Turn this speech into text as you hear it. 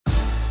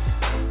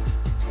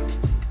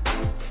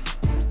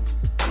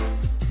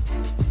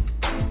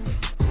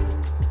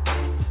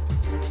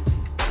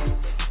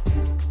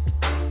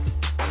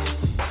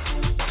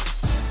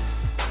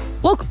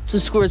to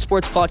the Squared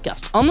Sports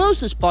Podcast. I'm the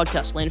host of this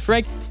podcast, Lane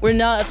Frank. We're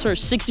now at episode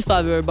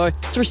 65, everybody.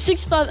 So we're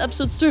 65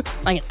 episodes through.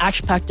 I got an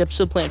action-packed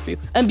episode planned for you.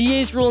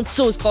 NBA's rolling,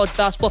 so is college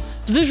basketball.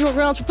 Divisional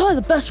rounds were probably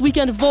the best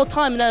weekend of all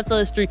time in NFL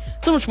history.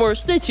 So much more.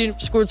 Stay tuned for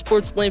Squared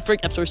Sports, Lane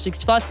Frank, episode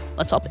 65.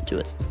 Let's hop into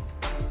it.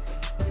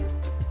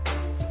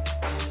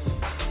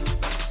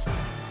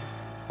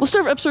 Let's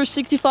start with episode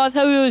 65,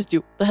 how we always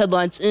do. The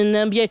headlines in the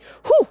NBA.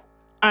 Whew!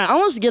 All right, I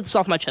want to get this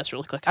off my chest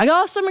really quick. I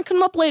got something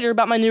coming up later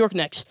about my New York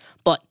Knicks,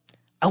 but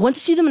I went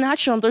to see them in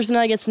action on Thursday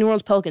night against the New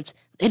Orleans Pelicans.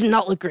 They did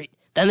not look great.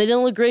 Then they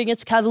didn't look great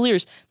against the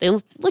Cavaliers. They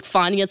looked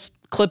fine against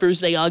Clippers.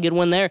 They got a good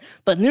win there.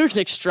 But New York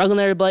Knicks struggling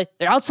there to play.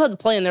 They're outside the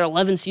play-in. They're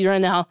 11 seed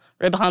right now,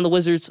 right behind the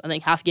Wizards. I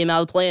think half a game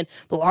out of the play-in.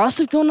 But a lot of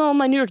stuff going on with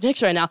my New York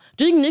Knicks right now.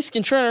 Do you think Knicks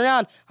can turn it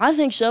around? I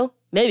think so.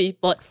 Maybe,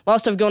 but a lot of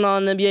stuff going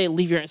on in the NBA.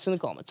 Leave your answer in the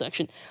comment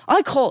section.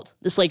 I called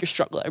this Lakers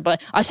struggler,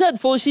 but I said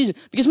full season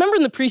because remember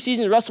in the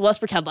preseason, Russell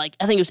Westbrook had I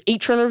think it was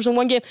 8 turnovers in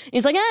one game. And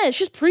he's like, it's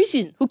just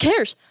preseason. Who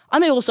cares? I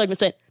made a whole segment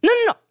saying,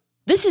 no.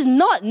 This is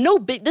not no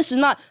big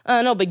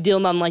deal,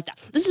 nothing like that.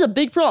 This is a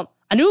big problem.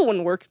 I knew it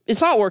wouldn't work.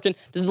 It's not working.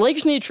 Do the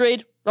Lakers need to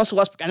trade Russell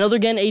Westbrook? I know they're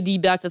getting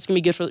AD back. That's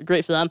going to be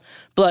great for them.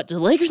 But do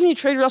the Lakers need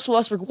to trade Russell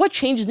Westbrook? What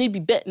changes need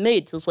to be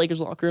made to this Lakers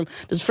locker room?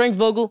 Does Frank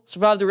Vogel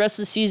survive the rest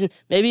of the season?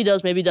 Maybe he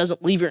does. Maybe he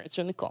doesn't. Leave your answer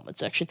in the comment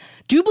section.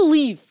 Do you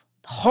believe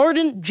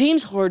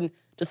James Harden,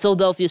 to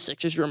Philadelphia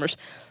Sixers rumors?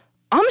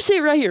 I'm going to say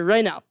it right here,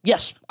 right now.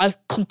 Yes, I have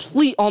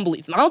complete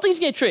unbelief. I don't think he's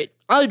going to get traded.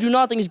 I do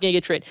not think he's going to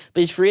get traded.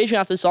 But he's a free agent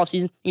after this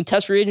offseason. You can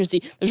test free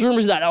agency. There's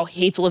rumors that,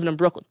 he hates living in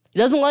Brooklyn. He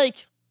doesn't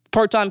like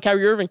part-time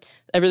Kyrie Irving,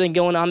 everything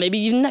going on. Maybe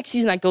even next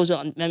season that goes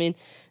on. I mean,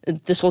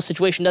 this whole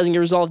situation doesn't get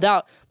resolved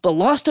out. But a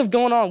lot of stuff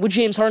going on with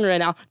James Harden right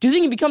now. Do you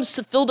think he becomes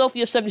a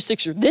Philadelphia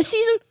 76er this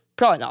season?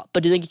 Probably not.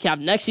 But do you think he can have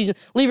next season?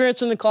 Leave your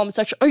answer in the comment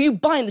section. Are you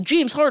buying the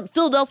James Harden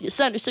Philadelphia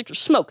 76ers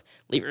smoke?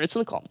 Leave your answer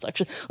in the comment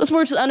section. Let's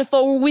move to the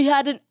NFL where we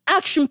had an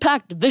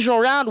action-packed divisional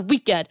round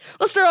weekend.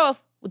 Let's start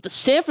off with the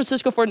San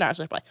Francisco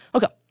 49ers.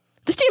 Okay,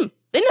 this team,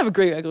 they didn't have a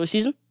great regular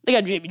season. They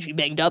got JBG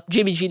banged up.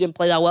 JBG didn't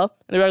play that well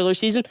in the regular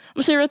season. I'm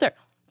going to say it right there.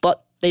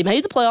 But they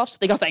made the playoffs.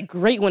 They got that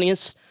great win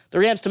against the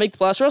Rams to make the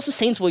playoffs, or else the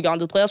Saints would have gone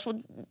to the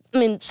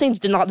playoffs. Saints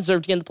did not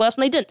deserve to get in the playoffs,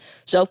 and they didn't.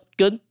 So,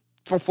 good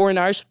for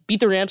 49ers. Beat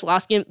the Rams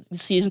last game of the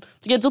season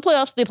to get to the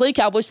playoffs. They play the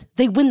Cowboys.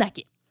 They win that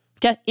game,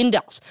 okay, in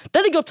Dallas.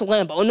 Then they go up to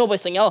Lambeau, and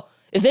nobody's saying,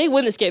 if they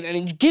win this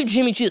game, give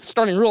Jimmy G the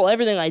starting role,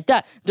 everything like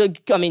that.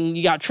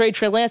 You got Trey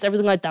Lance,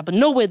 everything like that, but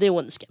no way they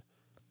won this game.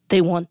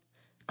 They won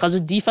because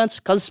of defense,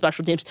 because of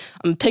special teams.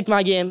 I'm going to pick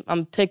my game. I'm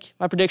going to pick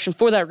my prediction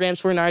for that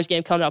Rams 49ers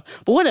game coming up.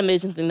 But what an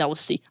amazing thing that was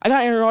to see. I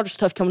got Aaron Rodgers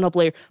stuff coming up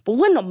later, but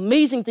what an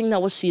amazing thing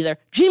that was to see there.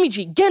 Jimmy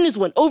G getting his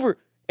win over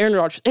Aaron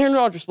Rodgers. Aaron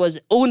Rodgers was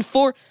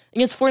 0-4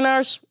 against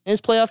 49ers in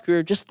his playoff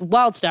career. Just a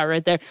wild stat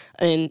right there.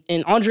 And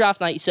on draft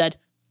night, he said,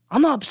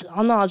 I'm not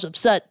as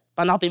upset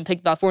by not being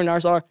picked by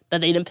 49ers are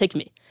that they didn't pick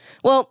me.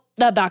 Well,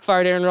 that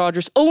backfired Aaron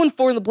Rodgers.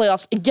 0-4 in the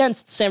playoffs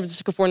against the San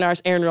Francisco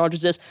 49ers. Aaron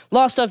Rodgers is. A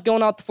lot of stuff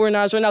going on with the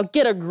 49ers right now.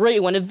 Get a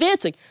great one.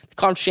 Advancing the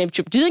conference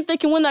championship. Do you think they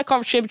can win that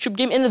conference championship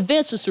game and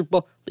advance to the Super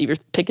Bowl? Leave your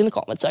pick in the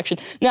comment section.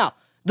 Now,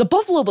 the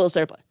Buffalo Bills,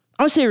 everybody.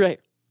 I'm going to say it right here.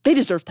 They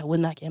deserve to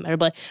win that game,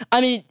 everybody.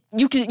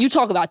 You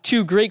talk about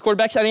 2 great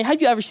quarterbacks.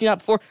 Have you ever seen that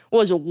before? What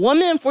was it? 1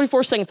 minute and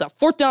 44 seconds out.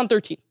 4th down,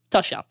 13.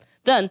 Touchdown.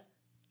 Then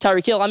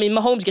Tyreek Hill.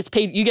 Mahomes gets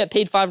paid. You get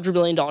paid $500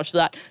 million for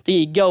that.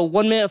 You go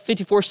 1 minute,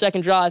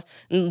 54-second drive,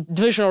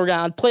 divisional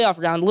round,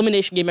 playoff round,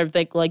 elimination game,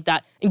 everything like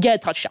that, and get a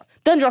touchdown.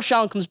 Then Josh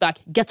Allen comes back,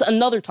 gets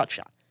another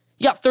touchdown.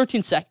 You got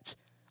 13 seconds.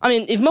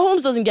 If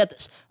Mahomes doesn't get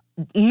this,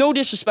 no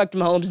disrespect to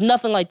Mahomes,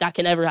 nothing like that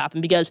can ever happen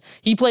because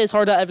he plays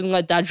hard out, everything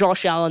like that.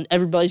 Josh Allen,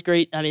 everybody's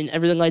great.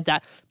 Everything like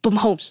that. But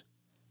Mahomes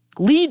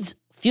leads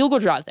field goal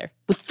drive there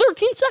with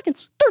 13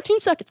 seconds.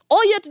 13 seconds.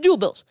 All you had to do,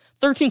 Bills.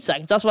 13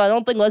 seconds. That's why I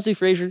don't think Leslie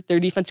Frazier, their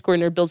defensive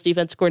coordinator, Bills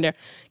defensive coordinator,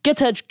 gets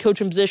head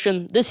coaching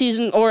position this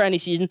season or any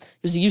season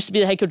because he used to be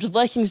the head coach of the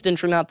Vikings. Didn't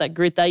turn out that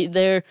great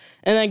there.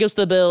 And then goes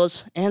to the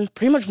Bills and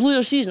pretty much blew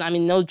their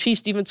season. No,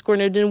 Chiefs defensive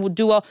coordinator didn't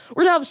do well.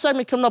 We're going to have a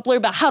segment coming up later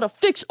about how to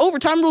fix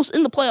overtime rules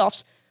in the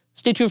playoffs.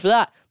 Stay tuned for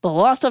that. But a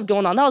lot of stuff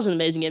going on. That was an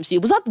amazing game. See,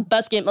 was that the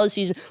best game of the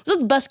season? Was that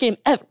the best game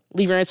ever?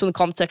 Leave your answer in the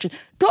comment section.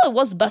 Probably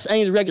was the best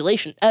ending of the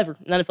regulation ever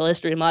in NFL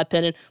history, in my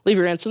opinion. Leave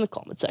your answer in the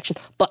comment section.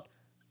 But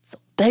the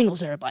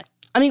Bengals, everybody.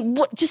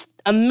 What just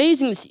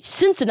amazing to see.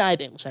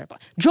 Cincinnati Bengals,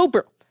 everybody. Joe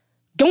Burrow,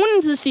 going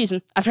into the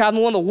season, after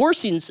having one of the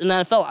worst seasons in the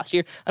NFL last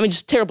year,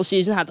 just terrible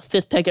season, had the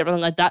 5th pick,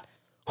 everything like that.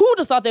 Who would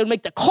have thought they would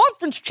make the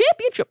conference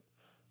championship?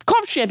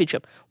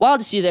 Wild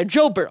to see there.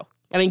 Joe Burrow.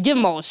 Give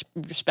him all his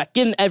respect.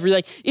 Give him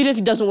everything. Even if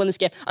he doesn't win this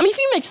game. If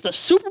he makes the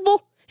Super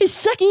Bowl, his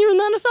second year in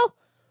the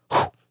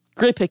NFL,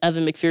 great pick,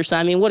 Evan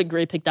McPherson. What a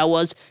great pick that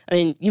was.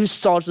 He was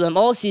solid for them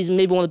all season.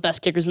 Maybe one of the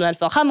best kickers in the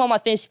NFL. Had him on my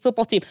fantasy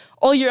football team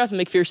all year. Evan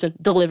McPherson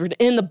delivered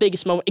in the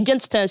biggest moment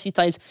against Tennessee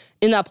Titans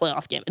in that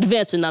playoff game,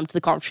 advancing them to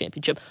the conference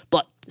championship.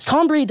 But is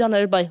Tom Brady done,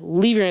 everybody?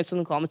 Leave your answer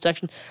in the comment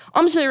section.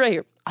 I'm going to say it right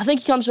here. I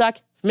think he comes back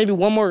for maybe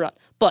one more run.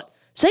 But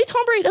say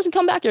Tom Brady doesn't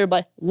come back,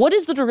 everybody. What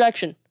is the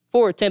direction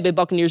for Tampa Bay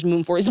Buccaneers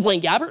moving forward? Is it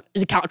Blaine Gabbert?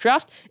 Is it Kyle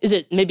Trask? Is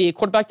it maybe a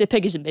quarterback they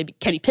pick? Is it maybe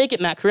Kenny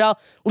Pickett, Matt Corral?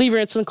 Leave your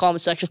answers in the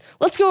comment section.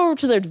 Let's go over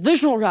to their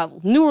divisional rival,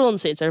 New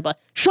Orleans Saints, everybody.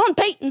 Sean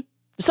Payton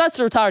decides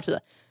to retire today.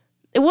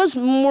 It was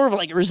more of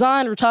like a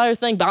resign, retire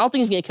thing, but I don't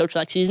think he's going to coach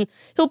next season.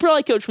 He'll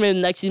probably coach maybe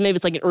the next season. Maybe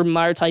it's like an Urban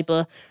Meyer type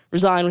of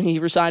resign when he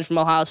resigned from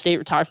Ohio State,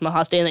 retired from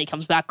Ohio State, and then he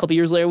comes back a couple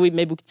years later.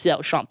 Maybe we could see that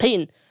with Sean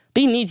Payton.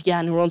 But he needs to get out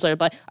of New Orleans,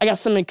 everybody. I got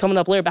something coming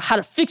up later about how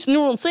to fix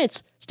New Orleans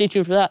Saints. Stay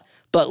tuned for that.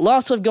 But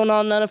lots of stuff going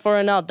on in the NFL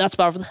right now. That's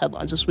about it for the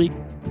headlines this week.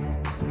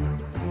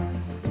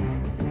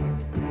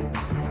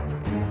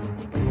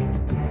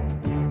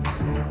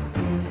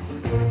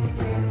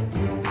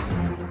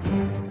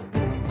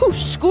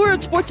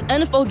 Squared Sports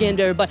NFL game,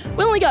 everybody.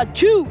 We only got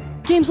 2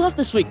 games left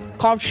this week.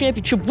 Conference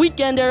Championship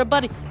weekend,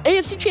 everybody.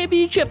 AFC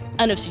Championship,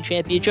 NFC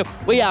Championship.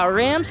 We got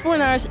Rams,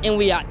 49ers, and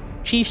we got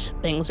Chiefs,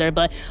 Bengals,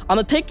 everybody. I'm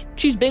going to pick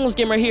Chiefs, Bengals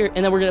game right here,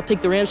 and then we're going to pick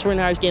the Rams,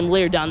 49ers game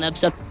later down the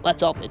episode.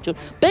 Let's all get to it.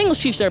 Bengals,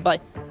 Chiefs,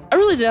 everybody. I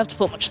really didn't have to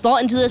put much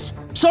thought into this.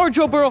 Sorry,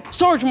 Joe Burrow.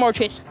 Sorry, Jamar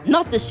Chase.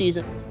 Not this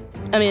season.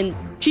 I mean,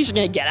 Chiefs are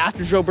going to get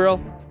after Joe Burrow.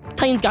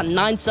 Titans got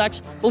 9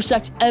 sacks, most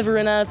sacks ever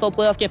in an NFL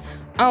playoff game.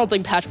 I don't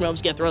think Patrick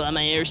Mahomes going to throw that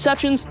many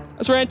interceptions.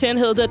 That's what Ryan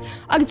Tannehill did.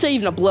 I could say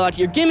even a blowout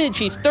here. Give me the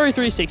Chiefs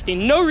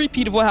 33-16. No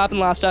repeat of what happened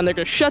last time. They're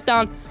going to shut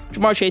down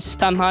Jamar Chase this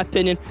time, in my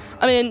opinion.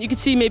 I mean, you can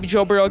see maybe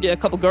Joe Burrow get a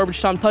couple garbage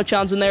time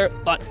touchdowns in there,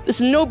 but this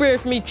is no brainer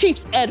for me.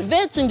 Chiefs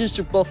advancing to the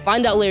Super Bowl.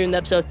 Find out later in the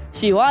episode.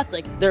 See who I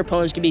think their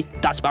opponents can be.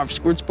 That's about for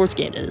Squared Sports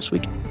Game Day this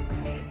week.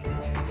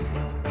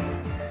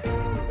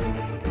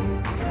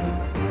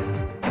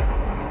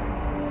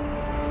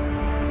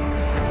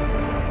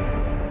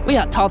 We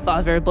got top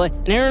 5 everybody.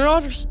 And Aaron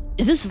Rodgers,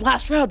 is this his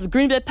last round of the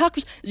Green Bay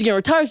Packers? Is he going to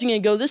retire? Is he going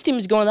to go this team?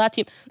 Is he going to that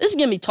team? This is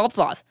going to be top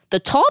 5. The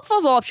top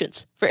 5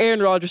 options for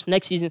Aaron Rodgers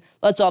next season.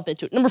 Let's hop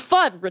into it. Number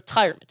 5,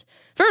 retirement.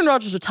 If Aaron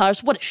Rodgers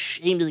retires, what a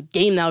shame to the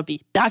game that would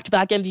be.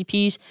 Back-to-back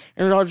MVPs.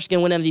 Aaron Rodgers is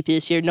going to win MVP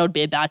this year. No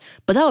debate about it.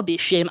 But that would be a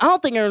shame. I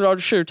don't think Aaron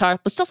Rodgers should retire,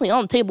 but it's definitely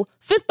on the table.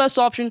 5th best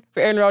option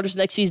for Aaron Rodgers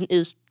next season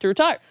is to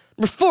retire.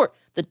 Number 4,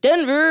 the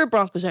Denver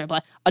Broncos,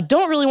 everybody. I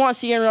don't really want to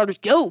see Aaron Rodgers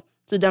go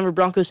to the Denver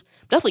Broncos.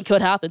 Definitely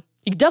could happen.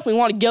 You definitely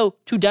want to go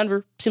to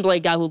Denver. Seems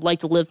like a guy who would like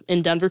to live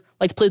in Denver,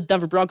 like to play the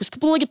Denver Broncos.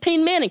 Could look at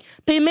Peyton Manning.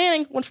 Peyton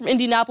Manning went from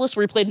Indianapolis,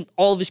 where he played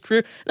all of his career,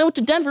 and then went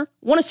to Denver,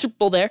 won a Super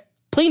Bowl there,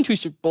 played in 2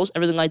 Super Bowls,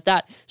 everything like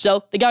that.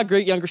 So they got a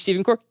great young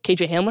receiving core.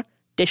 KJ Hamler,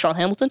 Deshaun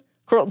Hamilton,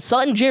 Cortland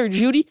Sutton, Jerry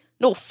Jeudy,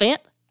 Noah Fant,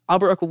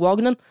 Albert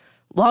Okwuegbunam.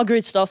 A lot of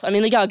great stuff. I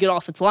mean, they got a good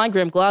offensive line.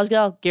 Graham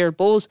Glasgow, Garrett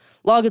Bowles.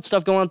 A lot of good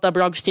stuff going on with that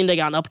Broncos team. They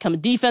got an upcoming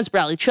defense.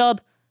 Bradley Chubb.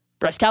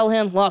 Bryce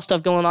Callahan, a lot of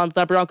stuff going on with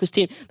that Broncos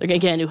team. They're going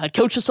to get a new head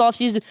coach this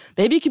offseason.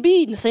 Maybe it could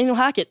be Nathaniel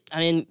Hackett. I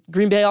mean,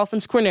 Green Bay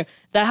offense coordinator.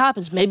 If that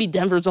happens, maybe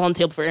Denver's on the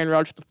table for Aaron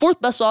Rodgers. The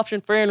 4th best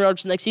option for Aaron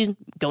Rodgers next season,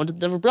 going to the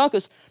Denver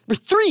Broncos. Number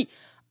 3,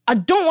 I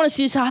don't want to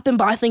see this happen,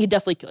 but I think it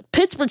definitely could.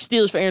 Pittsburgh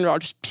Steelers for Aaron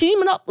Rodgers,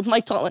 teaming up with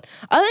Mike Tomlin.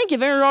 I think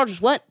if Aaron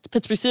Rodgers went to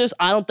Pittsburgh Steelers,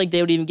 I don't think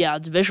they would even get out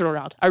of the divisional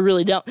round. I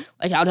really don't.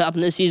 Like how it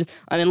happened this season.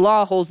 I mean, a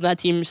lot of holes in that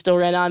team still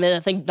right now. I mean, I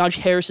think Najee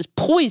Harris is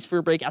poised for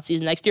a breakout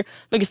season next year.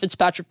 I think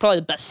Fitzpatrick, probably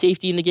the best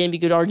safety in the game, you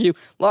could argue.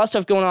 A lot of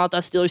stuff going on with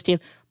that Steelers team,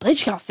 but they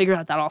just got to figure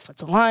out that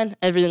offensive line,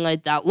 everything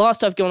like that. A lot of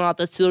stuff going on with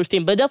that Steelers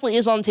team, but it definitely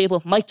is on the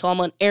table. Mike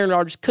Tomlin, Aaron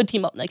Rodgers could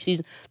team up next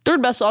season.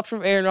 3rd best option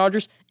for Aaron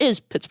Rodgers is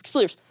Pittsburgh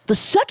Steelers. The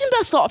 2nd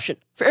best option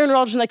for Aaron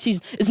Rodgers next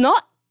season is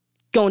not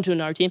going to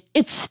another team.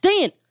 It's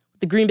staying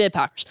with the Green Bay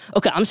Packers.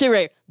 Okay, I'm going to say right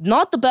here,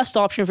 not the best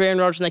option for Aaron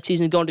Rodgers next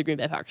season is going to Green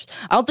Bay Packers.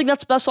 I don't think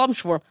that's the best option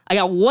for him. I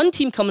got one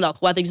team coming up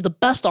who I think is the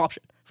best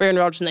option for Aaron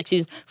Rodgers next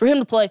season, for him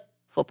to play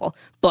football.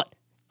 But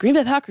Green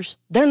Bay Packers,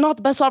 they're not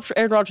the best option for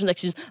Aaron Rodgers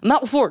next season.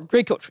 Matt LaFleur,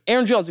 great coach.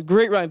 Aaron Jones, a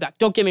great running back.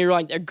 Don't get me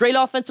wrong. They're a great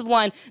offensive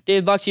line.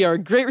 David Bakhtiari, a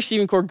great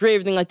receiving core, great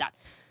everything like that.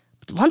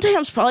 But Devontae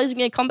Adams probably isn't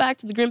going to come back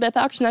to the Green Bay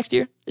Packers next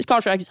year. His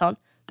contract is done.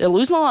 They're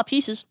losing a lot of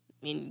pieces.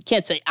 I mean, you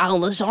can't say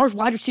Alan Lazard's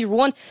wide receiver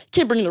 1. You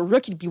can't bring in a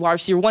rookie to be wide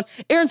receiver 1.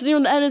 Aaron's near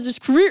the end of his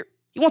career.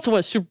 He wants to win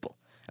a Super Bowl.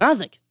 And I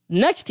think the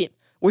next team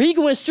where he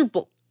can win a Super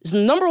Bowl is the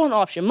number 1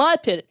 option, in my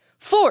opinion,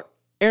 for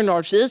Aaron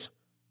Rodgers is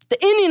the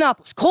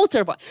Indianapolis Colts,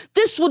 everybody.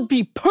 This would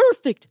be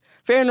perfect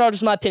for Aaron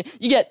Rodgers, in my opinion.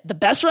 You get the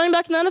best running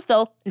back in the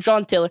NFL,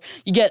 Jonathan Taylor.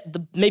 You get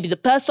maybe the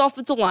best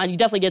offensive line. You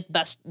definitely get the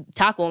best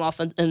tackle in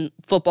offense in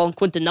football, and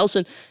Quentin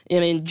Nelson. I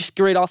mean, just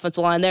great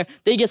offensive line there.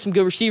 They get some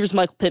good receivers,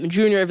 Michael Pittman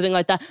Jr., everything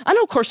like that. I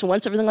know Carson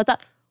Wentz, everything like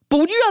that. But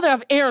would you rather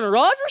have Aaron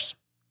Rodgers?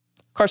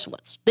 Carson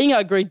Wentz. They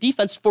got a great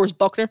defense. Forrest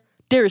Buckner,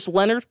 Darius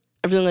Leonard,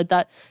 everything like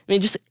that. I mean,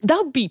 just that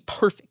would be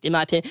perfect, in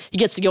my opinion. He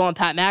gets to go on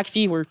Pat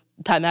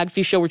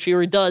McAfee show, which he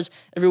already does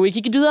every week.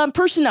 He could do that in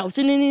person now. It's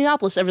in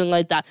Indianapolis, everything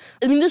like that.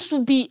 I mean, this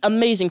would be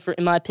amazing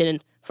in my opinion,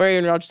 for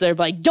Aaron Rodgers there.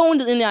 By going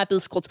to the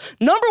Indianapolis Colts,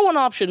 number 1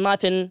 option, in my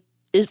opinion,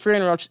 is for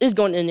Aaron Rodgers is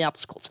going to the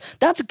Indianapolis Colts.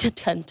 That's a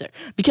contender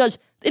because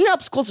the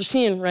Indianapolis Colts are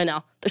seeing right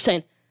now. They're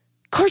saying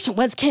Carson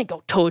Wentz can't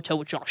go toe-to-toe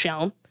with Josh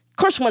Allen.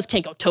 Carson Wentz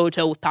can't go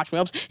toe-to-toe with Patrick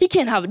Mahomes. He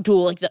can't have a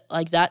duel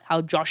like that,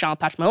 how Josh Allen and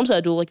Patrick Mahomes had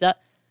a duel like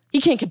that. He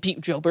can't compete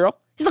with Joe Burrow.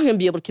 He's not going to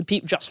be able to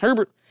compete with Justin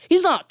Herbert.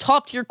 He's not a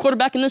top-tier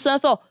quarterback in this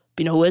NFL. But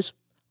you know who is?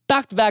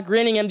 Back-to-back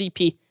reigning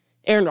MVP,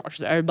 Aaron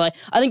Rodgers, everybody.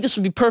 I think this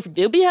would be perfect.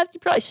 It would be a hefty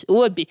price. It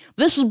would be.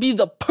 This would be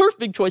the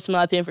perfect choice, in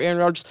my opinion, for Aaron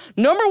Rodgers.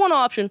 Number one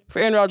option for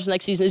Aaron Rodgers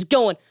next season is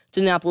going to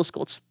the Indianapolis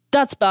Colts.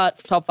 That's about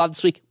it for Top 5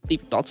 this week.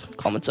 Leave your thoughts in the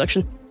comment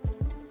section.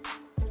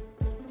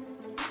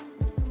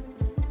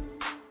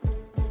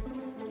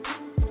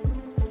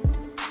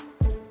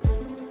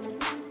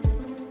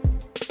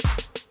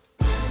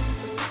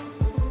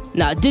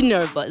 Now, didn't know,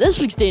 everybody, this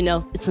week's Did You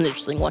Know, it's an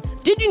interesting one.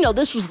 Did you know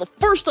this was the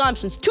first time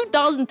since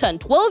 2010,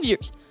 12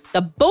 years,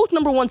 that both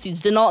number one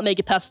seeds did not make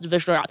it past the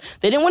divisional round?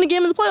 They didn't win a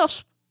game in the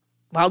playoffs.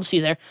 Wild to see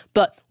there.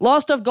 But a lot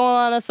of stuff going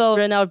on in the NFL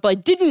right now, everybody.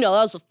 Did you know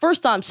that was the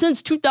first time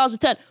since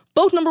 2010,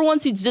 both number one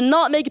seeds did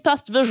not make it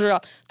past the divisional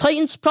round?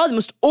 Titans, probably the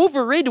most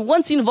overrated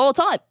one seed of all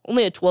time.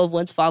 Only had 12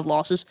 wins, 5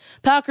 losses.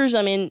 Packers,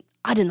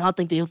 I did not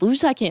think they would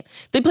lose that game.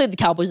 If they played the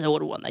Cowboys, they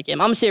would have won that game.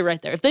 I'm going to say it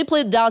right there. If they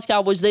played the Dallas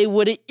Cowboys, they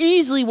would have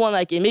easily won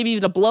that game, maybe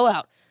even a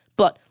blowout.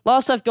 But a lot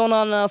of stuff going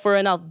on for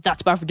right now.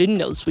 That's about for Didn't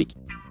Know this week.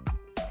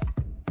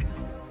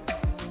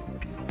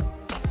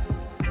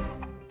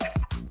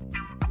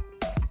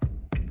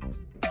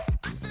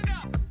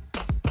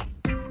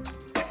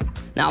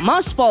 Now, my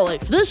spotlight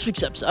for this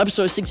week's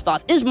episode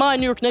 65, is my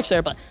New York Knicks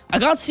there, but I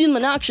got to see them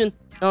in action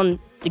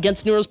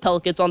against New Orleans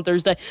Pelicans on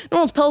Thursday. New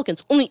Orleans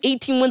Pelicans, only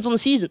 18 wins on the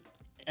season.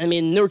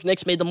 New York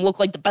Knicks made them look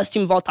like the best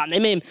team of all time. They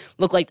made them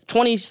look like the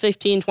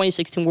 2015,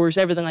 2016 Warriors,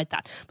 everything like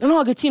that. But they're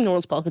not a good team, New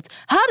Orleans Pelicans.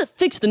 How to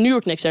fix the New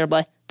York Knicks,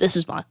 everybody? This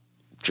is my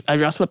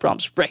addressing the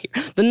problems right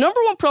here. The number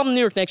one problem in the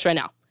New York Knicks right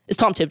now is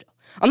Tom Thibodeau.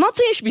 I'm not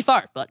saying he should be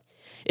fired, but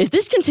if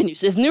this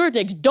continues, if New York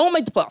Knicks don't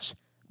make the playoffs,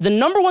 the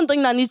number one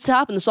thing that needs to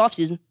happen this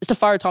offseason is to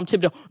fire Tom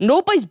Thibodeau.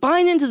 Nobody's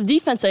buying into the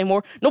defense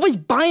anymore. Nobody's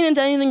buying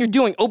into anything you're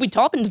doing. Obi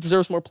Toppin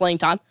deserves more playing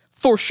time,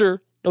 for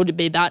sure. No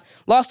debate that.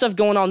 A lot of stuff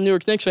going on in the New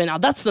York Knicks right now.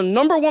 That's the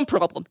number one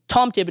problem.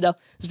 Tom Thibodeau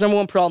is the number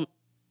one problem,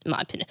 in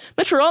my opinion.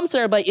 Mitchell Robinson,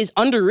 everybody, is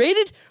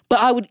underrated, but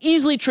I would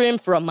easily trade him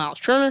for a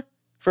Miles Turner,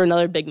 for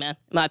another big man,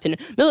 in my opinion.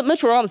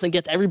 Mitchell Robinson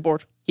gets every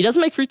board. He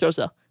doesn't make free throws,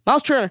 though.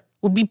 Miles Turner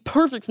would be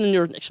perfect for the New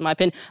York Knicks, in my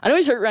opinion. I know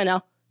he's hurt right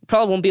now.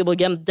 Probably won't be able to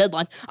get him the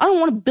deadline. I don't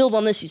want to build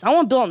on this season. I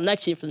want to build on the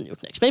next season for the New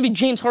York Knicks. Maybe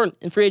James Harden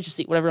in free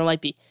agency, whatever it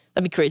might be.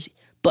 That'd be crazy.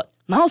 But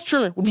Miles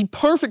Turner would be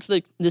perfect for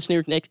this New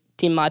York Knicks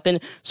team, in my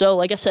opinion. So,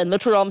 like I said,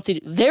 Mitchell Robinson,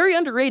 very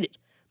underrated,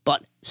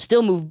 but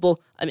still movable.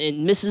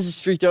 Misses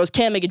his free throws,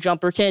 can't make a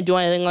jumper, can't do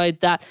anything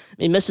like that.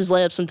 Misses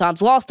layups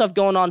sometimes. A lot of stuff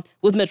going on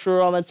with Mitchell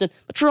Robinson.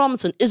 Mitchell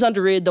Robinson is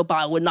underrated, though, but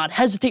I would not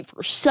hesitate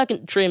for a second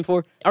to trade him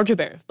for RJ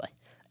Barrett.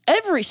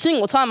 Every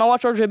single time I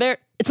watch RJ Barrett,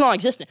 it's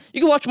non-existent.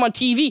 You can watch him on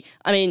TV.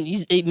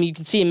 You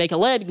can see him make a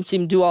layup. You can see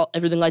him do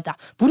everything like that.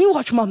 But when you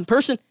watch him up in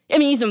person,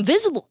 he's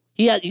invisible.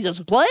 He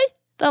doesn't play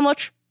that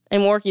much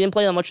anymore. He didn't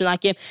play that much in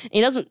that game.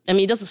 And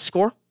he doesn't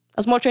score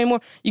as much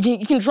anymore.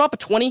 You can drop a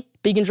 20,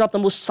 but you can drop the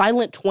most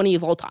silent 20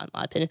 of all time, in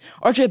my opinion.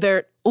 RJ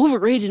Barrett,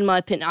 overrated in my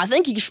opinion. I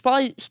think he should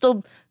probably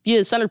still be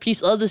a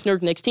centerpiece of this New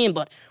York Knicks team,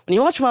 but when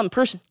you watch him out in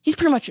person, he's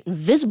pretty much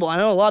invisible. I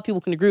know a lot of people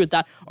can agree with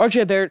that.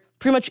 RJ Barrett,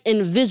 pretty much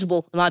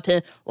invisible, in my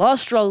opinion. A lot of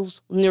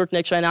struggles with New York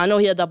Knicks right now. I know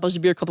he had that buzzer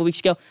beer a couple weeks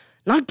ago.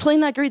 Not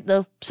playing that great,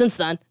 though, since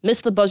then.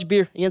 Missed the buzzer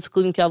beer against the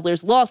Cleveland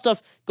Cavaliers. A lot of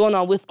stuff going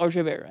on with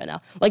RJ Barrett right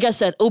now. Like I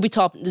said, Obi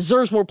Toppin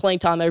deserves more playing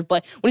time,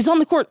 everybody. When he's on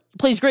the court, he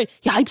plays great.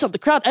 He hypes up the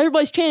crowd.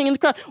 Everybody's chanting in the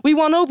crowd, "We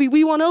want Obi,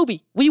 we want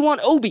Obi, we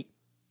want Obi."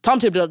 Tom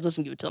Thibodeau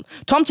doesn't give it to him.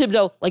 Tom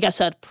Thibodeau, like I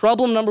said,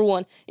 problem number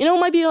one.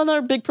 Might be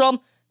another big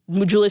problem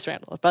with Julius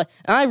Randle. And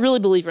I really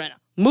believe right now,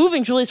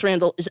 moving Julius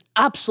Randle is an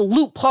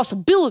absolute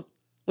possibility.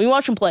 When you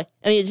watch him play,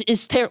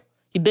 it's terrible.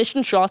 He bitched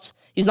in shots.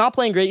 He's not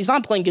playing great. He's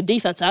not playing good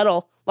defense at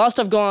all. A lot of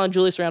stuff going on with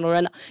Julius Randle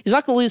right now. He's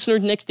not going to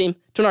lead the Knicks team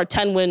to another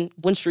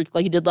 10-win streak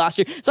like he did last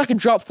year. He's not going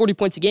to drop 40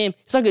 points a game.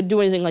 He's not going to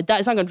do anything like that.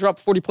 He's not going to drop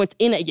 40 points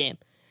in a game.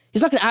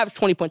 He's not going to average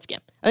 20 points a game.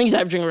 I think he's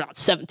averaging around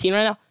 17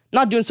 right now.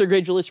 Not doing so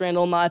great, Julius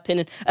Randle, in my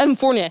opinion. Evan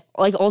Fournier,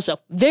 also,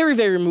 very,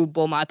 very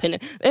removable, in my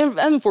opinion.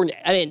 Evan Fournier,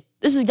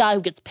 this is a guy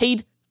who gets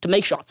paid to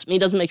make shots. He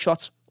doesn't make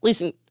shots. At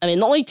least,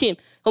 the only team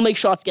he'll make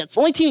shots against,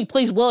 the only team he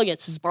plays well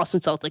against is Boston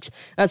Celtics.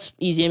 That's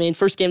easy.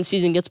 First game of the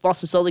season against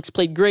Boston Celtics,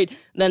 played great.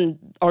 Then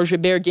RJ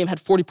Barrett game had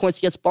 40 points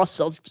against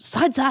Boston Celtics.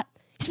 Besides that,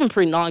 he's been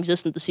pretty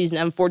non-existent this season,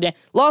 Evan Fournier.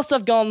 A lot of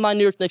stuff going on with my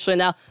New York Knicks right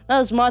now.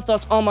 That is my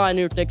thoughts on my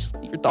New York Knicks.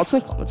 Leave your thoughts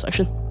in the comment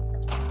section.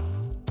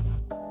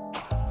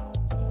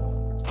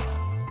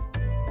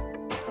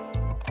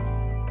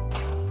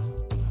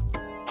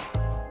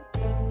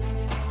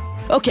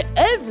 Okay,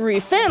 every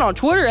fan on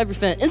Twitter, every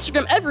fan on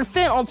Instagram, every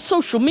fan on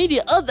social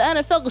media of the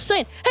NFL is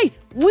saying, hey,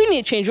 we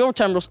need to change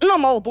overtime rules, and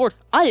I'm all aboard.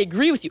 I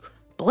agree with you.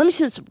 But let me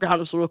set some ground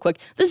rules real quick.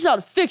 This is how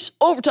to fix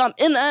overtime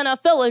in the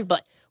NFL,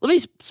 everybody. Let me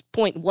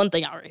point one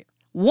thing out right here.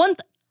 One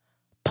thing.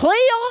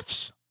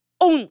 Playoffs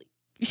only.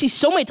 You see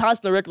so many times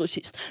in the regular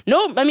season.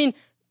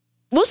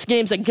 Most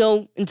games that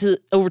go into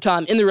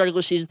overtime in the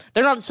regular season,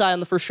 they're not decided on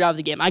the first drive of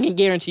the game. I can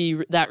guarantee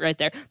you that right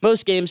there.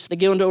 Most games that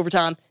go into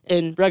overtime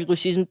in regular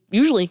season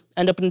usually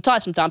end up in a tie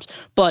sometimes,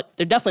 but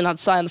they're definitely not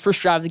decided on the first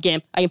drive of the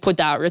game. I can put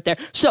that out right there.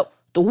 So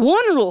the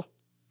one rule,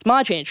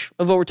 my change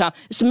of overtime,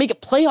 is to make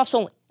it playoffs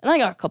only. And I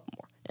got a couple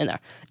more in there.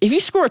 If you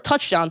score a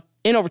touchdown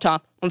in overtime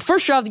on the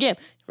first drive of the game,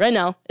 right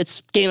now,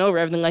 it's game over,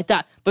 everything like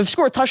that. But if you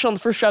score a touchdown on the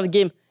first drive of the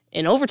game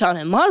in overtime,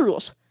 in my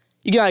rules,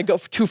 you got to go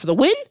for 2 for the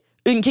win,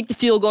 or you can kick the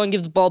field goal and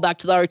give the ball back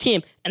to the other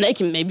team, and they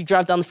can maybe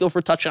drive down the field for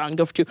a touchdown and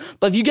go for 2.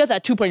 But if you get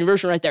that 2-point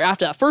conversion right there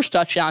after that first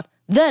touchdown,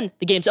 then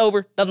the game's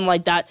over. Nothing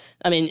like that.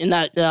 I mean, in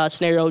that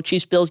scenario,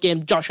 Chiefs-Bills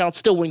game, Josh Allen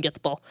still wouldn't get the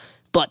ball.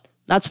 But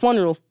that's one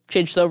rule,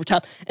 change to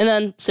overtime. And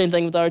then same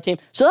thing with the other team.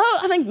 So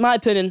I think, in my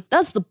opinion,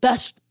 that's the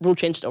best rule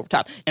change to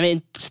overtime. I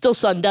mean, still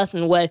sudden death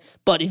in a way,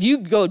 but if you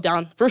go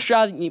down, first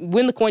drive, you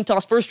win the coin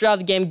toss, first drive of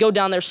the game, go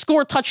down there,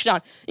 score a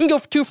touchdown, you can go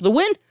for 2 for the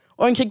win,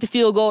 or you can kick the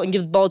field goal and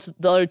give the ball to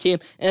the other team.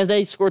 And if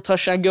they score a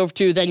touchdown, go for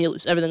 2, then you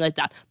lose. Everything like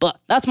that. But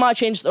that's my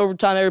change to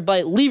overtime,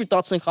 everybody. Leave your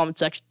thoughts in the comment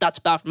section. That's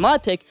about for my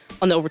pick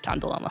on the overtime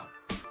dilemma.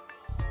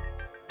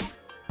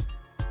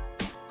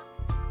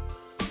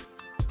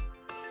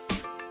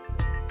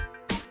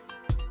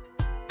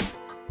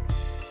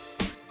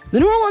 The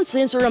New Orleans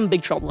Saints are in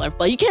big trouble,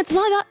 everybody. You can't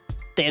deny that.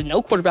 They have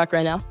no quarterback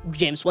right now.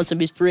 James Winston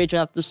is free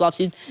agent after this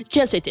offseason. You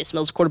can't say Taysom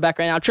Hill's quarterback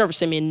right now. Trevor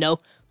Siemian, no.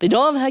 They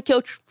don't have a head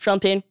coach. Sean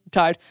Payne,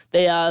 retired.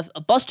 They have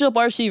a busted-up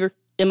wide receiver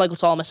in Michael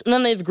Thomas. And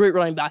then they have a great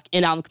running back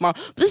in Alvin Kamara.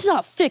 But this is how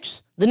it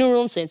fixes the New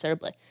Orleans Saints,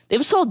 everybody. They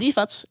have a solid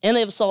defense, and they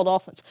have a solid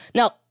offense.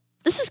 Now,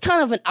 this is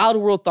kind of an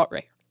out-of-world thought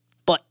right here.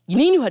 But you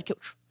need a new head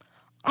coach.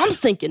 I'm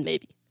thinking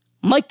maybe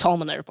Mike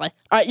Tomlin, everybody.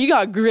 All right, you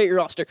got a great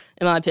roster,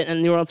 in my opinion, in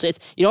the New Orleans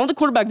Saints. You don't have the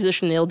quarterback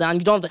position nailed down.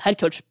 You don't have the head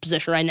coach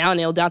position right now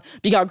nailed down.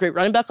 But you got a great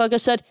running back, like I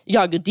said. You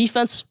got a good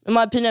defense, in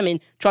my opinion. I mean,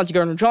 Chauncey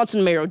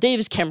Gardner-Johnson, Mario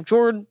Davis, Cameron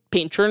Jordan,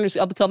 Peyton Turner's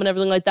up and coming,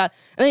 everything like that.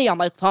 And then you got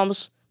Michael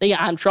Thomas. Then you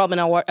got Adam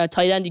Trautman at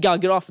tight end. You got a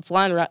good offensive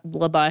line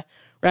led by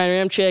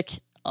Ryan Ramczyk,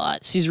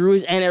 Cesar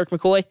Ruiz, and Eric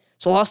McCoy.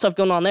 So a lot of stuff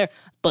going on there.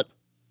 But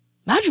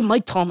imagine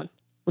Mike Tomlin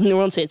with the New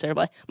Orleans Saints,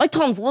 everybody. Mike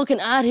Tomlin's looking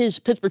at his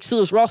Pittsburgh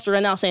Steelers roster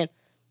right now saying,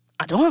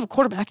 I don't have a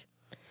quarterback.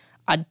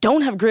 I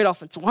don't have a great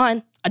offensive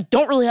line. I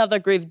don't really have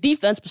that great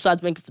defense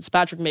besides Minkah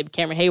Fitzpatrick, maybe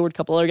Cameron Hayward, a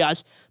couple other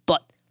guys.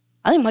 But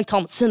I think Mike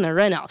Tomlin's sitting there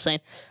right now saying,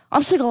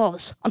 I'm sick of all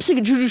this. I'm sick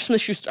of Juju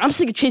Smith-Schuster. I'm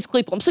sick of Chase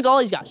Claypool. I'm sick of all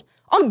these guys.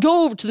 I'll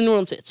go over to the New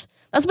Orleans Saints.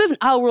 That's a bit of an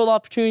out-of-world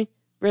opportunity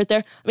right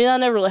there. I mean, that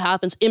never really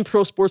happens in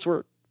pro sports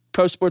where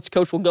pro sports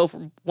coach will go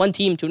from one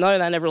team to another.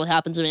 That never really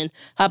happens. I mean,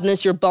 happened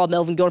this year, Bob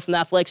Melvin going from the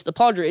Athletics to the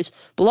Padres.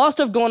 But a lot of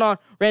stuff going on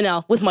right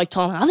now with Mike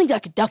Tomlin. I think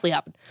that could definitely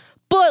happen.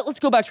 But let's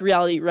go back to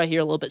reality right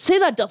here a little bit. Say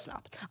that doesn't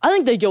happen. I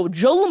think they go with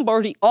Joe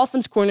Lombardi,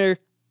 offense coordinator,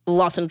 the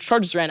Los Angeles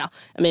Chargers right now.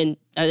 I mean,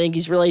 I think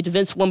he's related to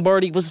Vince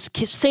Lombardi, was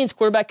the Saints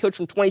quarterback coach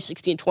from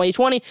 2016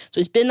 2020. So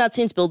he's been in that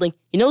Saints building.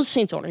 He knows the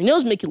Saints owner. He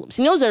knows Mickey Loomis.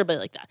 He knows everybody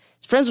like that.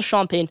 He's friends with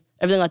Sean Payne,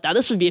 everything like that.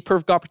 This would be a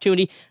perfect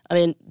opportunity. I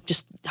mean,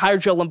 just hire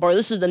Joe Lombardi.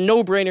 This is the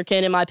no-brainer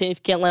candidate, in my opinion, if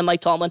you can't land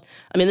Mike Tomlin.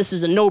 I mean, this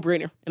is a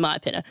no-brainer, in my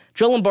opinion.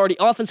 Joe Lombardi,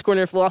 offense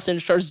coordinator for the Los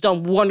Angeles Chargers,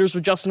 done wonders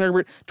with Justin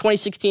Herbert,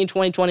 2016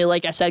 2020,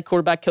 like I said,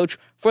 quarterback coach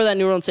for that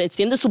New Orleans Saints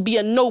team. This will be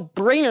a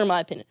no-brainer, in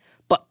my opinion.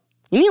 But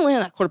you need to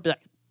land that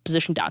quarterback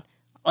position down.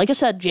 Like I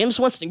said, James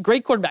Winston,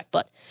 great quarterback,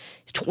 but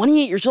he's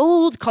 28 years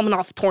old, coming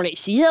off a torn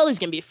ACL. He's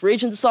going to be a free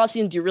agent this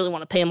offseason. Do you really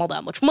want to pay him all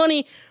that much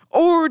money?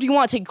 Or do you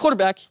want to take a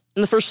quarterback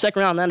in the first, second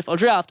round of the NFL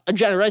draft, a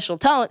generational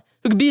talent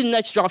who could be the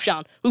next Josh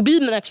Allen, who could be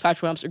the next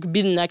Patrick Mahomes, or could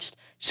be the next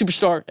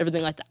superstar,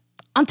 everything like that?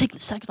 I'm taking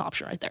the second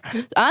option right there.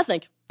 I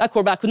think that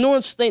quarterback with New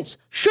Orleans Saints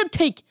should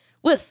take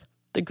with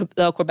the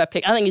quarterback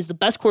pick. I think he's the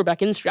best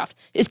quarterback in this draft.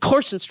 Is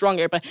Carson Strong,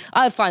 everybody.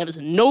 I find him as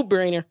a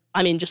no-brainer.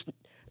 I mean, just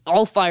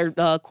all-fired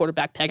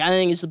quarterback pick. I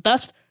think he's the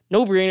best,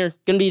 no-brainer,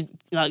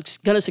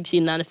 gonna succeed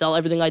in the NFL,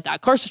 everything like that.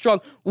 Carson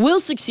Strong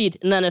will succeed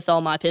in the NFL,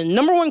 in my opinion.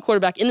 Number one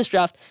quarterback in this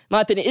draft, in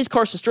my opinion, is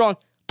Carson Strong.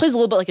 Plays a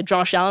little bit like a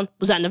Josh Allen.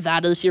 Was at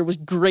Nevada this year, was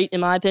great, in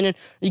my opinion.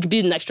 You could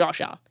be the next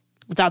Josh Allen.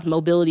 Without the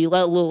mobility, a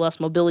little less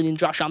mobility than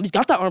Josh Allen. He's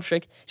got that arm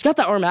strength. He's got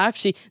that arm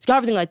accuracy. He's got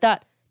everything like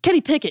that.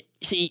 Kenny Pickett,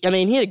 see, I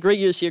mean, he had a great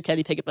year this year,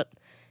 Kenny Pickett, but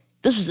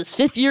this was his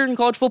fifth year in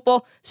college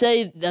football.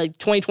 Say the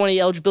 2020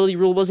 eligibility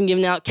rule wasn't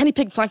given out. Kenny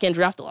Pickett's not getting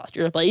drafted last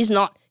year, but he's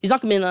not going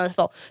to be in the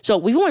NFL. So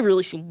we've only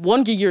really seen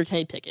one good year of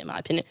Kenny Pickett, in my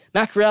opinion.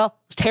 Matt Corral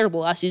was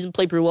terrible last season,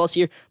 played pretty well this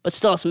year, but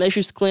still has some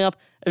issues to clean up,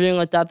 everything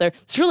like that there.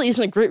 This really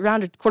isn't a great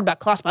rounded quarterback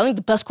class, but I think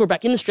the best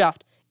quarterback in this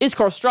draft is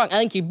Carson Strong. I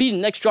think he could be the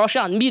next Josh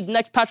Allen, be the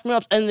next Patrick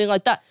Mahomes, anything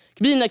like that.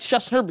 Could be the next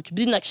Justin Herbert, could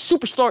be the next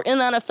superstar in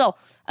the NFL.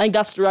 I think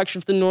that's the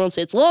direction for the New Orleans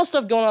Saints. A lot of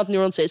stuff going on with the New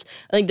Orleans Saints.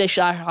 I think they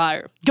should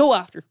hire, go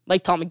after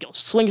Mike Tomlin, go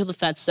swing for the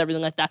fences,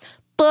 everything like that.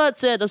 But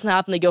say it doesn't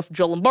happen, they go for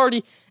Joe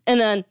Lombardi, and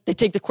then they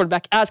take the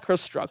quarterback as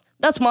Carson Strong.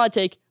 That's my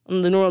take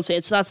on the New Orleans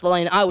Saints. That's the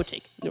lane I would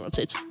take. New Orleans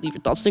Saints. Leave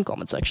your thoughts in the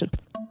comment section.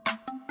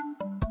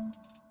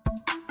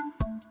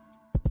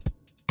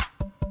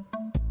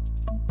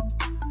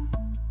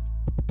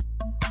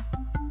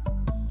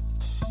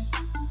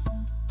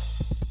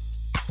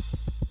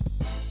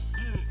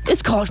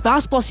 It's college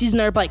basketball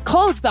season, everybody.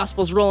 College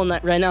basketball's rolling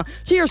that right now.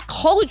 So here's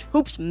College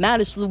Hoops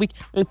Madness of the week.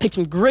 We're going to pick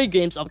some great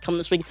games up coming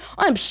this week.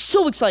 I am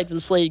so excited for the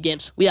slate of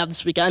games we have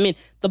this week. I mean,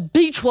 the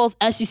Big 12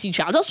 SEC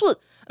Challenge.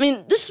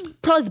 This is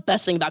probably the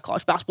best thing about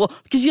college basketball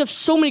because you have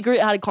so many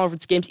great added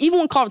conference games, even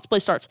when conference play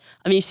starts.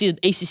 I mean, you see the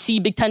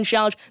ACC Big 10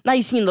 Challenge. Now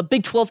you see the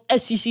Big 12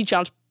 SEC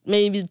Challenge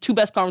maybe the two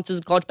best conferences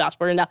in college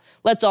basketball right now.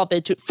 Let's all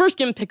bet to it. First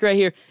game pick right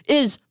here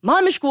is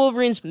my Michigan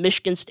Wolverines,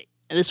 Michigan State.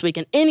 And this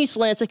weekend in East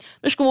Lansing,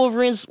 Michigan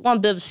Wolverines on a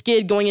bit of a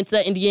skid going into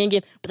that Indiana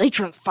game, but they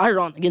turned fire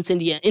on against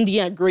Indiana.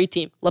 Indiana, great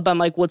team, led by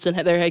Mike Woodson,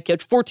 their head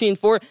coach,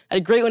 14-4, had a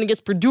great win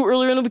against Purdue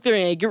earlier in the week. They're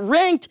going to get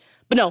ranked,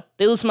 but no,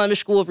 they lose to my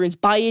Michigan Wolverines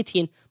by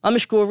 18. My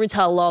Michigan Wolverines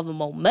had a lot of the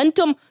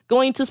momentum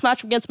going into this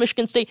matchup against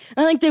Michigan State,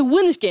 and I think they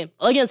win this game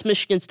against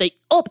Michigan State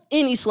up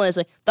in East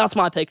Lansing. That's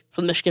my pick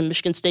for the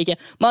Michigan State game.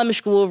 My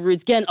Michigan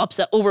Wolverines getting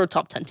upset over a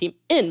top 10 team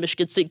in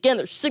Michigan State, getting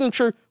their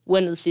signature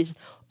win of the season.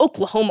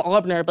 Oklahoma,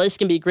 Auburn, but this is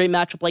going to be a great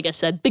matchup, like I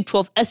said. Big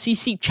 12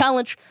 SEC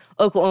Challenge.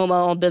 Oklahoma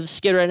on a bit of a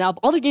skid right now, but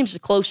all their games are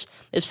close.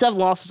 They have 7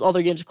 losses. All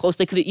their games are close.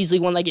 They could have easily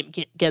won that game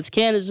against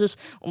Kansas,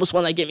 almost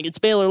won that game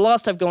against Baylor. A lot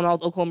of stuff going on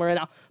with Oklahoma right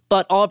now.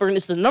 But Auburn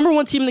is the number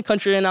 1 team in the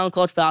country right now in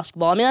college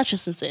basketball. I mean, that's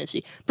just insane to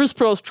see. Bruce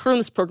Pearl's turned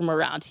this program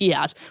around. He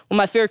has. One of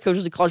my favorite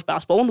coaches in college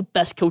basketball, one of the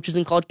best coaches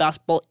in college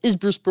basketball is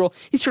Bruce Pearl.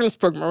 He's turned this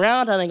program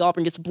around. I think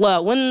Auburn gets a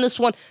blowout win in this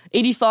one,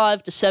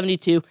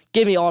 85-72.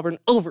 Give me Auburn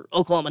over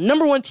Oklahoma.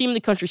 Number 1 team in the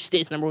country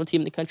stays number 1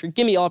 team in the country.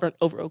 Give me Auburn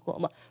over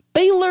Oklahoma.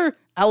 Baylor,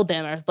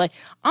 Alabama. Like,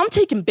 I'm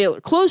taking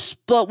Baylor close,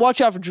 but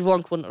watch out for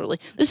Javon Quinn-Early.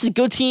 This is a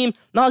good team,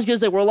 not as good as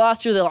they were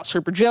last year. They lost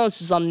Herbert Jones,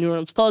 who's on the New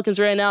Orleans Pelicans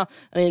right now.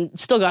 I mean,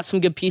 still got some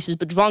good pieces,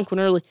 but Javon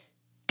Quinn-Early,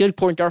 good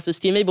point guard for this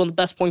team, maybe one of the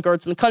best point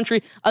guards in the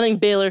country. I think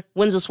Baylor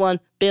wins this one.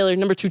 Baylor,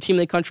 number 2 team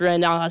in the country right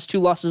now, has 2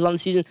 losses on the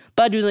season,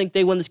 but I do think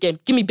they win this game.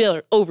 Give me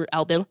Baylor over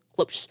Alabama.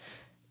 Close.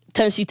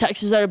 Tennessee,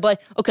 Texas, everybody.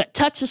 Okay,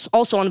 Texas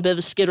also on a bit of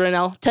a skid right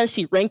now.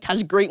 Tennessee ranked, has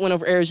a great win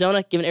over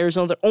Arizona, giving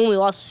Arizona their only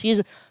loss of the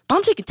season. But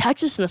I'm taking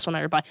Texas in this one,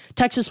 everybody.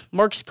 Texas,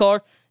 Marcus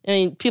Carr. I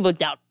mean, people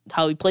doubt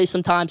how he plays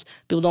sometimes.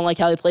 People don't like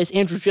how he plays.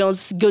 Andrew Jones,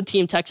 this is a good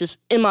team, Texas.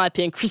 In my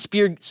opinion, Chris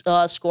Beard's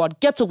squad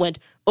gets a win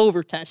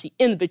over Tennessee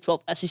in the Big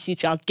 12 SEC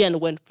Challenge. Getting a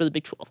win for the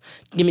Big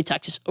 12. Give me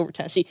Texas over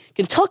Tennessee.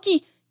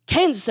 Kentucky,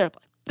 Kansas,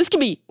 everybody. This could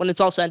be, when it's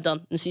all said and done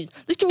in the season,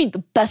 this could be the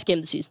best game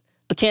of the season.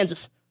 But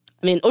Kansas,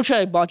 I mean,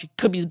 Ochai Agbaji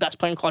could be the best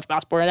player in college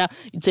basketball right now.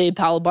 You'd say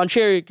Paolo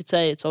Banchero. You could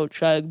say it's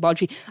Ochai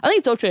Agbaji. I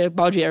think it's Ochai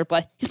Agbaji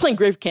everybody. He's playing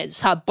great for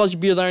Kansas. Had buzzer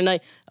beater the other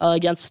night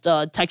against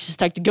Texas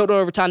Tech to go to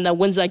overtime. That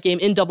wins that game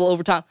in double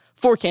overtime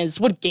for Kansas.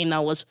 What a game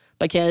that was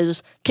by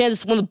Kansas.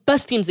 Kansas, one of the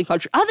best teams in the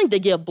country. I think they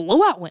get a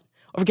blowout win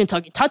over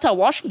Kentucky. Ty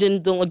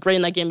Washington didn't look great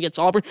in that game against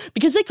Auburn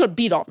because they could have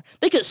beat Auburn.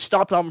 They could have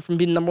stopped Auburn from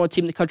being the number 1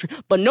 team in the country.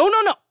 But no.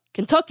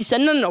 Kentucky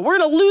said, no. We're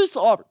going to lose to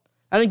Auburn.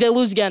 I think they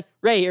lose again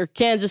right here.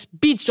 Kansas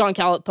beats John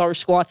Calipari's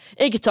squad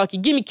in Kentucky.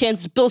 Give me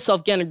Kansas. Bill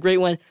Self getting a great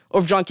win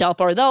over John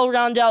Calipari. That'll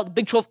round out the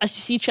Big 12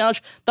 SEC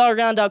Challenge. That'll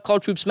round out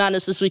College Hoops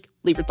Madness this week.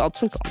 Leave your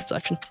thoughts in the comment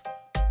section.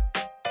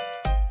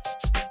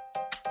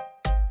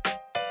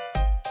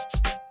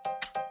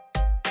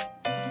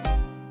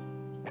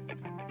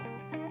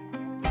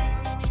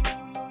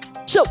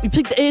 So, we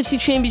picked the AFC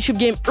Championship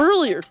game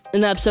earlier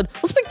in the episode.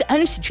 Let's pick the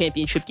NFC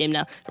Championship game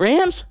now.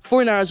 Rams,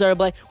 49ers,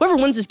 everybody. Whoever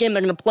wins this game,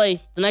 they're going to play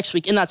the next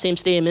week in that same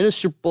stadium in the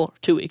Super Bowl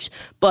for 2 weeks.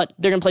 But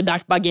they're going to play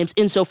back-to-back games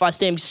in SoFi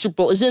Stadium because the Super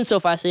Bowl is in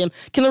SoFi Stadium.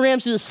 Can the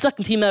Rams be the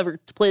second team ever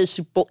to play the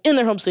Super Bowl in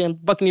their home stadium?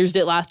 Buccaneers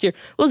did last year.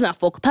 It wasn't at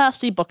full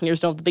capacity. Buccaneers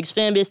don't have the biggest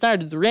fan base. Neither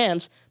did the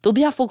Rams. They'll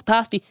be at full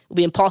capacity. It'll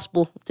be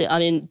impossible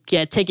to,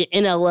 take it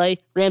in LA.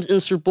 Rams in the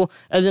Super Bowl,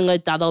 everything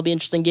like that. That'll be an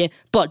interesting game.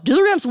 But do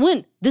the Rams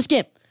win this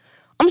game?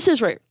 I'm going to say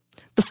this right here.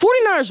 The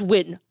 49ers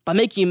win by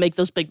making you make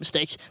those big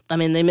mistakes. I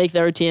mean, they make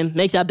their team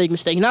make that big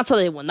mistake, and that's how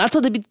they win. That's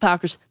how they beat the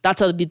Packers. That's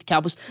how they beat the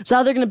Cowboys. So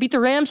how they're going to beat the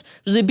Rams?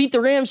 Do they beat the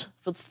Rams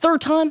for the 3rd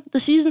time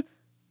this season?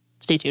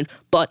 Stay tuned.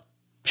 But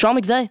Sean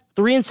McVay,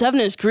 3-7 in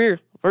his career.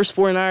 Versus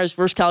 49ers,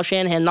 versus Kyle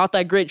Shanahan. Not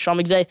that great. Sean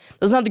McVay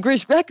doesn't have the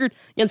greatest record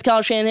against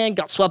Kyle Shanahan.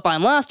 Got swept by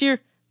him last year.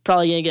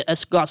 Probably going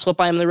to got swept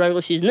by him in the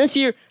regular season this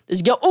year. Does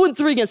he go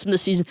 0-3 against him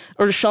this season?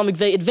 Or does Sean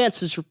McVay advance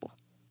to the Super Bowl?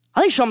 I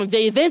think Sean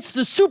McVay advances to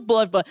the Super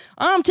Bowl, but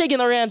I'm taking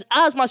the Rams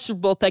as my Super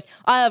Bowl pick.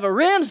 I have a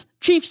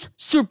Rams-Chiefs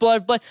Super Bowl,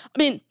 but I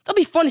mean, that'll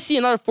be fun to see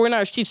another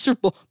 49ers-Chiefs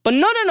Super Bowl. But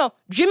no.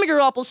 Jimmy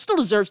Garoppolo still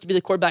deserves to be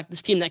the quarterback of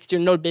this team next year,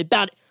 no debate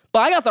about it. But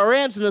I got the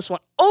Rams in this one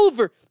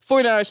over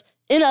 49ers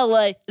in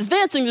LA,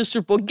 advancing to the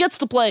Super Bowl, gets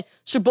to play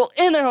Super Bowl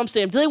in their home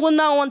stadium. Do they win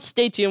that one?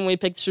 Stay tuned when we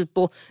pick the Super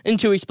Bowl in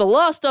 2 weeks. But a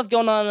lot of stuff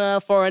going on in the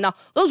NFL right now.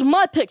 Those are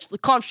my picks for the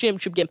conference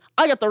championship game.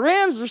 I got the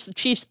Rams versus the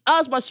Chiefs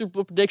as my Super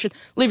Bowl prediction.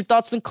 Leave your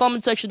thoughts in the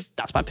comment section.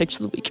 That's my picks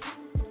of the week.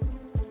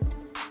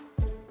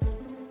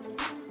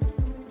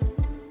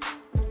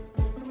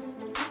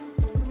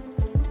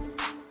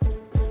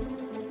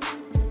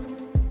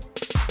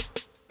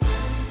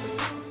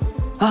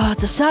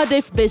 It's a sad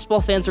day for baseball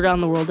fans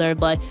around the world,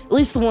 everybody. At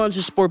least the ones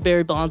who support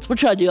Barry Bonds,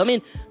 which I do. I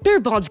mean, Barry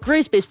Bonds,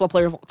 greatest baseball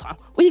player of all time.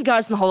 We have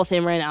guys in the Hall of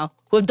Fame right now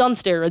who have done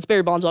steroids.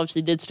 Barry Bonds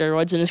obviously did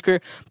steroids in his career.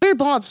 Barry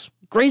Bonds,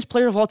 greatest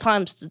player of all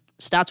time,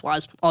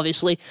 stats-wise,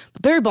 obviously.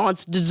 But Barry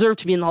Bonds deserved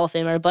to be in the Hall of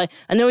Fame, everybody.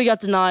 I know he got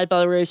denied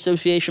by the Rays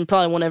Association.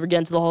 Probably won't ever get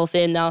into the Hall of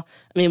Fame now. I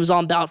mean, he was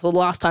on ballot for the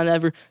last time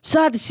ever.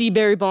 Sad to see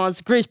Barry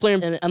Bonds, greatest player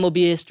in MLB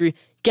history,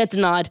 get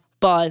denied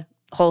by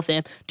Hall of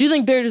Fame. Do you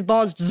think Barry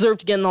Bonds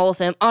deserved to get in the Hall of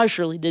Fame? I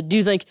surely did. Do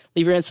you think?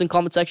 Leave your answer in the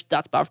comment section.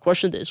 That's about our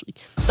question this week.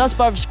 That's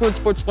about our Squared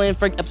Sports Land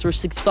Frank, episode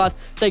 65.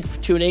 Thank you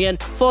for tuning in.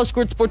 Follow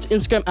Squared Sports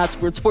Instagram at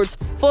Squared Sports.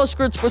 Follow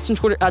Squared Sports on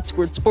Twitter at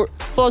Squared Sport.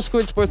 Follow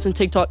Squared Sports on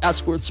TikTok at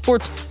Squared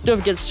Sports. Don't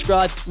forget to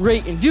subscribe,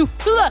 rate, and view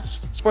for the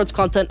best sports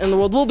content in the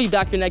world. We'll be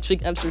back here next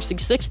week, episode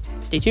 66.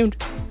 Stay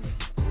tuned.